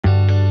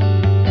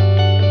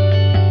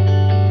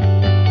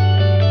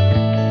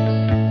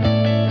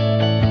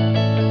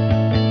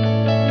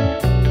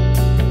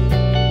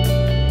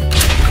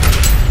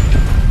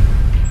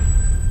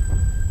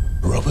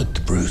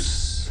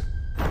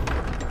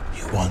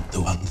want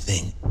the one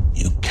thing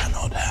you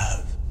cannot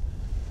have.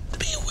 To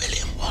be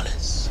William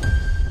Wallace.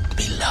 To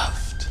be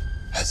loved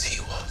as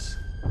he was.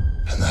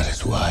 And that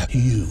is why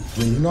you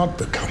will not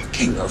become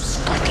King of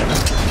Scotland.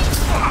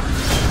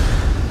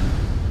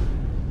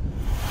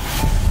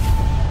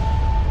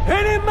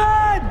 Any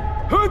man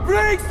who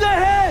breaks the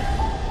head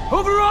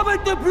of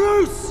Robert the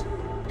Bruce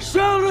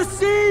shall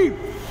receive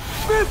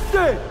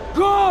 50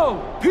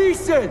 gold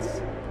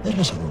pieces. There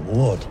is a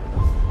reward.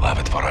 We'll have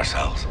it for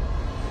ourselves.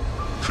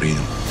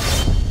 Freedom.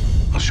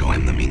 I'll show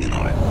him the meaning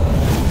of it.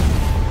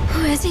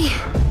 Who is he?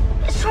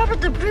 It's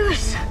Robert the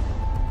Bruce.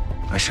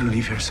 I shall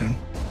leave here soon.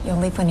 You'll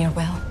leave when you're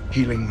well.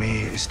 Healing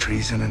me is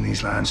treason in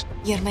these lands.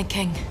 You're my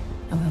king,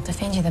 and we'll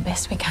defend you the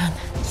best we can.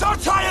 Start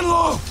trying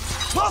low!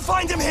 We'll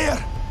find him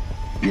here!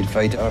 You'd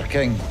fight our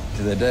king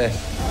to the death.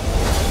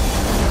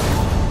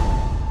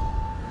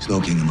 He's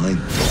no king of mine.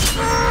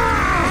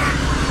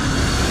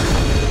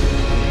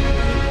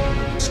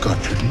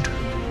 Scotland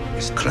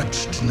is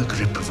clutched in the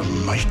grip of a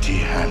mighty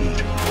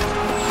hand.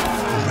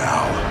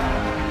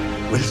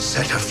 Now, we'll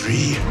set her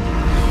free.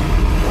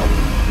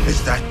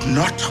 Is that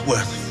not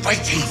worth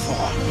fighting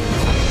for?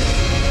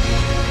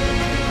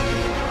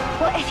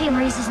 What if he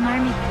raises an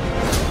army?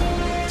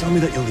 Tell me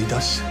that you'll lead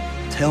us.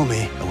 Tell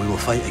me, and we will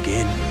fight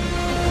again.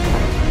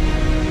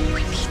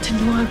 We need to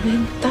know our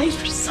men died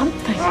for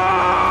something.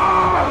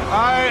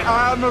 I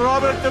am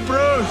Robert the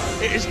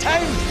Bruce. It is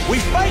time we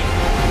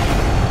fight.